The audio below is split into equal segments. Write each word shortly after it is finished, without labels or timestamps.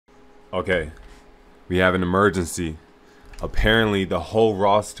Okay, we have an emergency. Apparently, the whole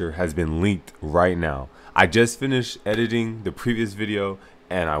roster has been leaked right now. I just finished editing the previous video,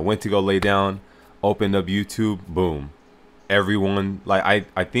 and I went to go lay down, opened up YouTube, boom. Everyone, like,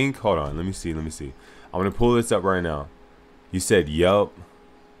 I think, hold on, let me see. I'm gonna pull this up right now. You said, yup.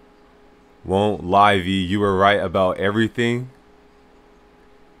 Won't lie, V, you were right about everything.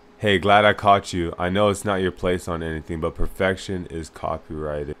 Hey, glad I caught you. I know it's not your place on anything, but perfection is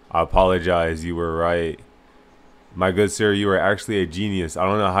copyrighted. I apologize, you were right. My good sir, you are actually a genius. I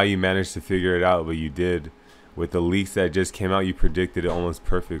don't know how you managed to figure it out, but you did. With the leaks that just came out, you predicted it almost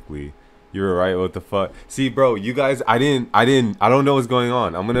perfectly. You were right. What the fuck? See, bro, you guys, I don't know what's going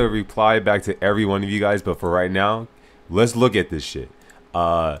on. I'm gonna reply back to every one of you guys, but for right now, let's look at this shit.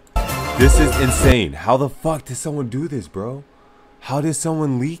 This is insane. How the fuck did someone do this, bro? How did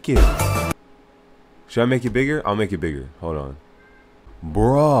someone leak it? Should I make it bigger? I'll make it bigger. Hold on.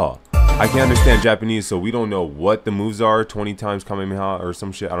 Bruh. I can't understand Japanese, so we don't know what the moves are. 20 times Kamehameha or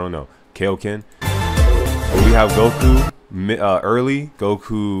some shit. I don't know. Kaioken. We have Goku early.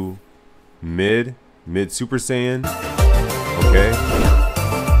 Goku mid Super Saiyan. Okay.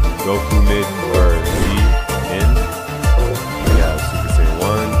 Goku mid or Z in. We have Super Saiyan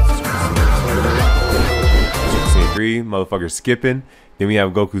 1. Super Saiyan 3. Motherfucker skipping. Then we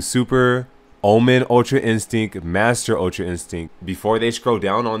have Goku Super. Omen Ultra Instinct, Master Ultra Instinct. Before they scroll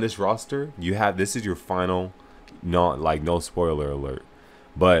down on this roster, you have, this is your final, no spoiler alert,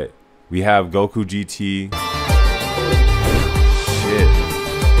 but we have Goku GT.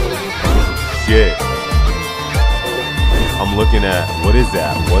 Shit. I'm looking at, what is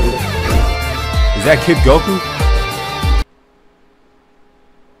that? Is that Kid Goku?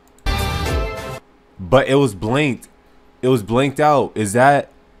 But it was blanked. It was blanked out. Is that?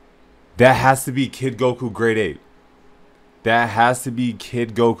 That has to be Kid Goku grade 8. That has to be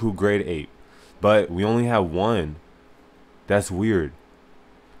Kid Goku grade 8. But we only have one. That's weird.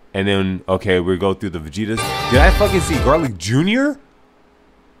 And then, okay, we go through the Vegetas. Did I fucking see Garlic Jr.?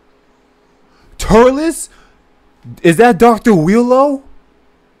 Turles? Is that Dr. Willow?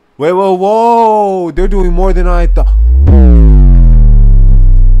 Wait, whoa. They're doing more than I thought.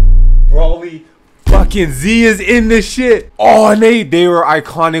 Broly. Fucking Z is in this shit. Oh, and they were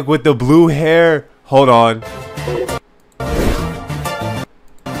iconic with the blue hair. Hold on.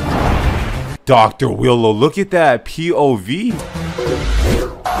 Dr. Willow, look at that POV.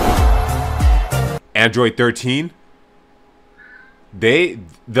 Android 13. The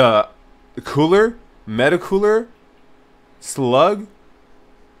cooler, Metacooler, Slug.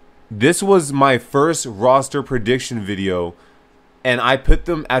 This was my first roster prediction video. And I put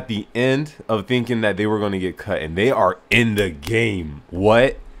them at the end of thinking that they were going to get cut. And they are in the game.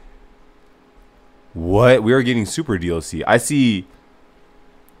 What? We are getting super DLC. I see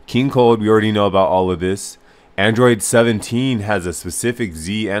King Cold. We already know about all of this. Android 17 has a specific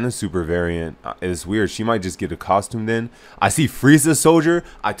Z and a super variant. It's weird. She might just get a costume then. I see Frieza Soldier.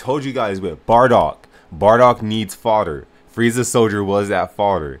 I told you guys with Bardock. Bardock needs fodder. Frieza Soldier was that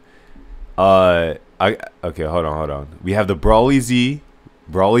fodder. Okay, hold on. We have the Broly Z,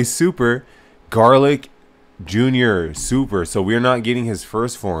 Broly Super, Garlic Jr. Super. So we're not getting his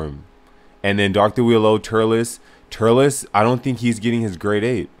first form. And then Dr. Willow, Turles, I don't think he's getting his grade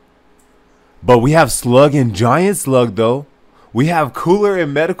 8. But we have Slug and Giant Slug though. We have Cooler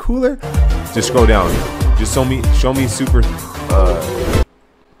and Metacooler. Just scroll down. Just show me Super.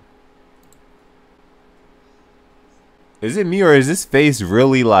 Is it me or is this face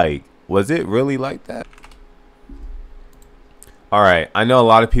really like? Was it really like that? Alright, I know a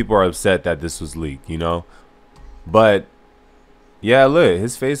lot of people are upset that this was leaked, you know? But, yeah, look,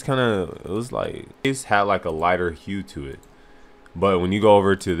 his face kind of, it was like, his had like a lighter hue to it. But when you go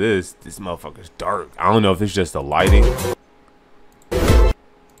over to this motherfucker's dark. I don't know if it's just the lighting.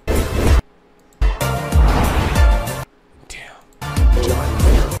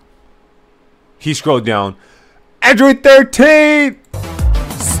 Damn. He scrolled down. Android 13!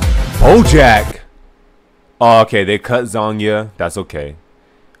 Bojack. Oh, okay, they cut Zangya. That's okay.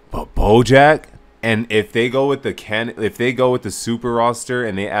 But Bojack, and if they go with the super roster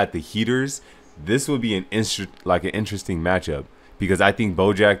and they add the heaters, this would be an interesting matchup because I think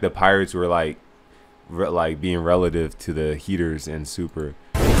Bojack, the Pirates were like being relative to the heaters and super.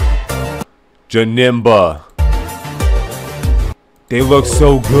 Janemba. They look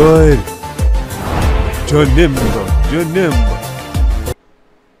so good. Janemba.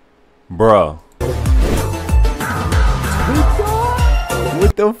 Bruh.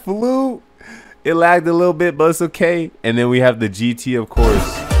 With the flute. It lagged a little bit, but it's okay. And then we have the GT, of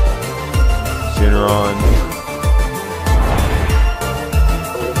course. Shenron.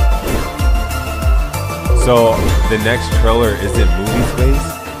 So the next trailer isn't movie space?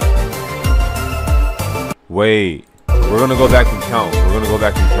 Wait, we're gonna go back and count. We're gonna go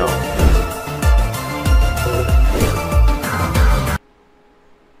back and count.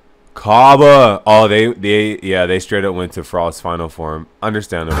 Kaba. Oh, they straight up went to Frost's final form.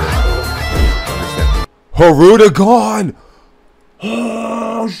 Understandable. Haruta gone.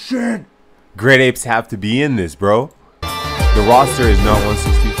 Oh shit. Great Apes have to be in this, bro. The roster is not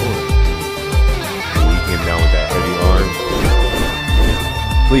 164. He came down with that heavy arm.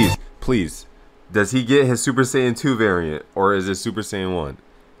 Please, please. Does he get his Super Saiyan 2 variant, or is it Super Saiyan 1?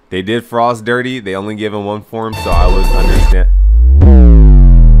 They did Frost dirty. They only gave him one form, so I would understand.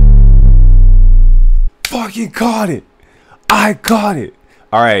 Fucking caught it. I caught it.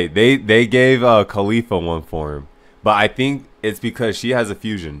 All right, they gave Khalifa one form, but I think it's because she has a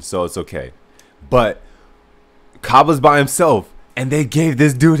fusion, so it's okay. But Kaba's by himself, and they gave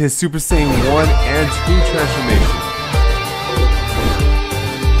this dude his Super Saiyan 1 and 2 transformation.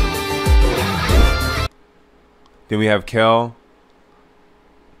 Then we have Kel.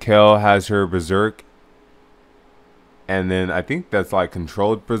 Kel has her Berserk. And then I think that's like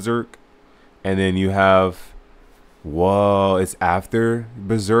controlled Berserk. And then you have, whoa, it's after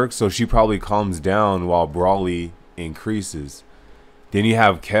Berserk. So she probably calms down while Brawly increases. Then you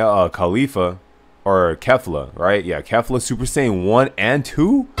have Khalifa. Or Kefla, right? Yeah, Kefla Super Saiyan 1 and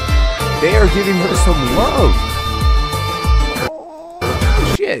 2. They are giving her some love.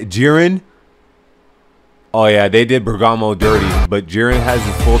 Oh, shit. Jiren. Oh, yeah, they did Bergamo dirty. But Jiren has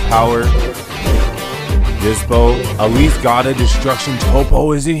his full power. Dispo. Elise Gata Destruction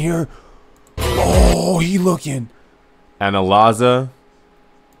Topo is in here. Oh, he looking. And Alaza.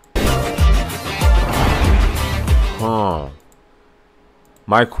 Huh.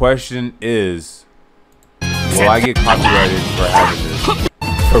 My question is, will I get copyrighted for having this,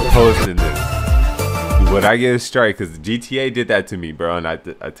 for posting this? Would I get a strike? Because GTA did that to me, bro, and I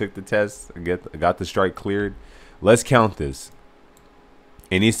took the test. I got the strike cleared. Let's count this.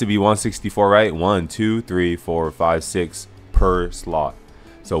 It needs to be 164, right? 1, 2, 3, 4, 5, 6 per slot.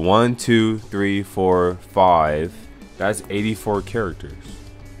 So 1, 2, 3, 4, 5. That's 84 characters.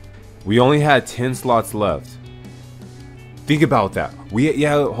 We only had 10 slots left. Think about that.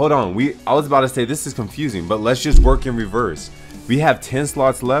 Hold on. I was about to say this is confusing, but let's just work in reverse. We have 10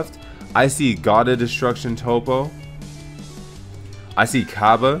 slots left. I see Gata Destruction Topo. I see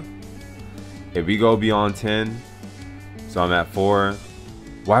Kaba. If we go beyond 10, so I'm at 4.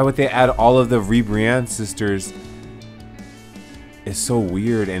 Why would they add all of the Ribrianne sisters? It's so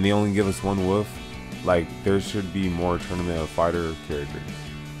weird, and they only give us one wolf. Like, there should be more Tournament of Fighter characters.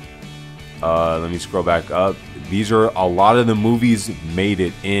 Let me scroll back up. These are a lot of the movies made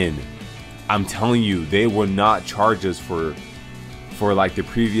it in. I'm telling you, they will not charge us for like the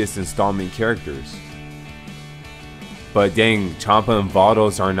previous installment characters. But dang, Champa and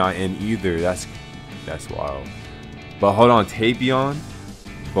Vados are not in either. That's wild. But hold on, Tapion,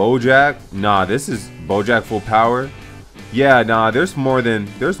 Bojack. Nah, this is Bojack full power. Yeah, nah, there's more than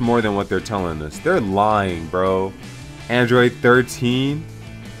what they're telling us. They're lying, bro. Android 13.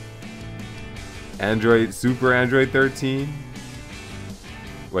 Super Android 13.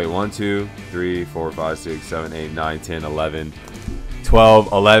 Wait, 1, 2, 3, 4, 5, 6, 7, 8, 9, 10, 11,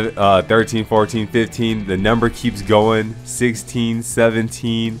 12, 11, 13, 14, 15. The number keeps going. 16,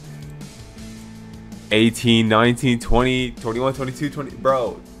 17, 18, 19, 20, 21, 22, 20.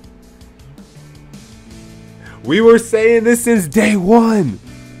 Bro, we were saying this since day one.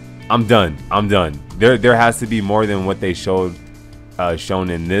 I'm done. There has to be more than what they showed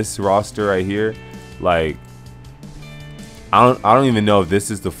shown in this roster right here. Like, I don't even know if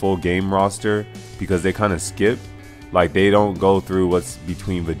this is the full game roster, because they kind of skip. Like, they don't go through what's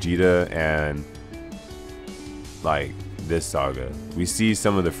between Vegeta and like this saga. We see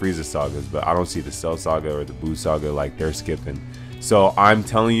some of the Frieza sagas, but I don't see the Cell saga or the Buu saga. Like, they're skipping. So I'm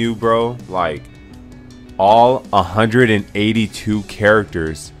telling you, bro, like, all 182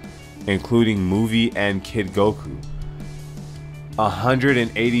 characters, including movie and Kid Goku.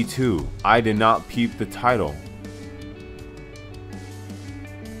 182. I did not peep the title.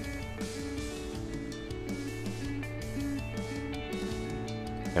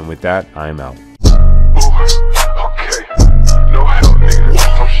 And with that, I'm out. Okay, no help, nigga.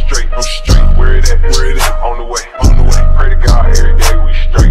 I'm straight. Where it at? On the way. Pray to God every day we straight.